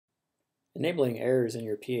Enabling errors in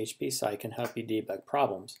your PHP site can help you debug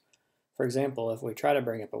problems. For example, if we try to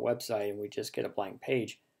bring up a website and we just get a blank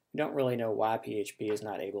page, we don't really know why PHP is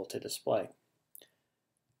not able to display.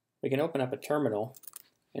 We can open up a terminal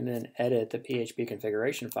and then edit the PHP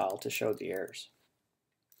configuration file to show the errors.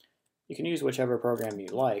 You can use whichever program you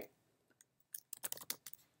like.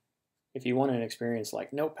 If you want an experience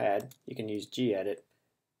like Notepad, you can use gedit.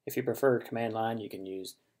 If you prefer command line, you can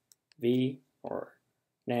use V or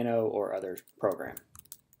Nano or other program.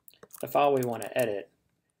 The file we want to edit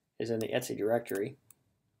is in the Etsy directory,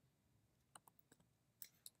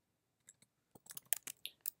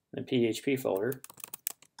 the PHP folder,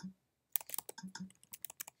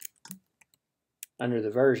 under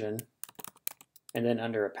the version, and then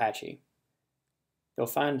under Apache. You'll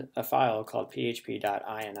find a file called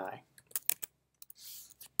php.ini.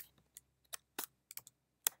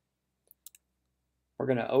 We're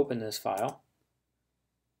going to open this file,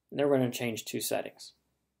 and then we're going to change two settings.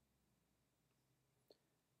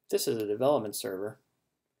 This is a development server.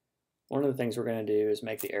 One of the things we're going to do is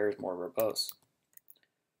make the errors more verbose.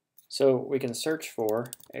 So we can search for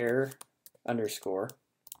error underscore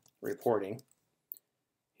reporting.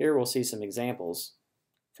 Here we'll see some examples.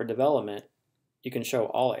 For development, you can show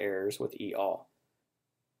all errors with all.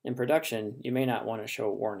 In production, you may not want to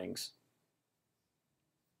show warnings.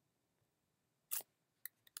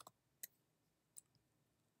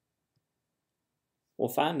 We'll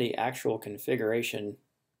find the actual configuration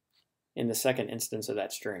in the second instance of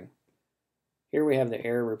that string. Here we have the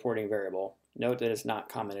error reporting variable. Note that it's not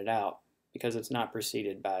commented out because it's not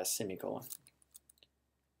preceded by a semicolon.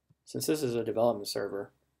 Since this is a development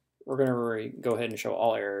server, we're going to go ahead and show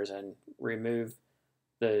all errors and remove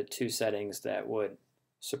the two settings that would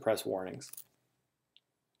suppress warnings.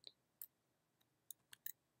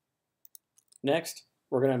 Next,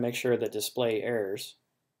 we're going to make sure that display errors,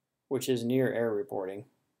 which is near error reporting,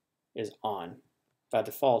 is on. By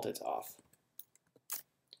default, it's off.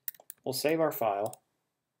 We'll save our file,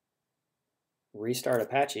 restart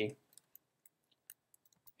Apache,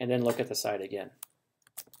 and then look at the site again.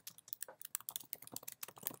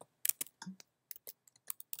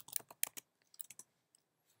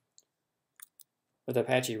 With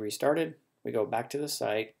Apache restarted, we go back to the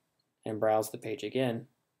site and browse the page again,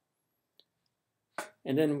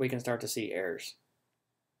 and then we can start to see errors.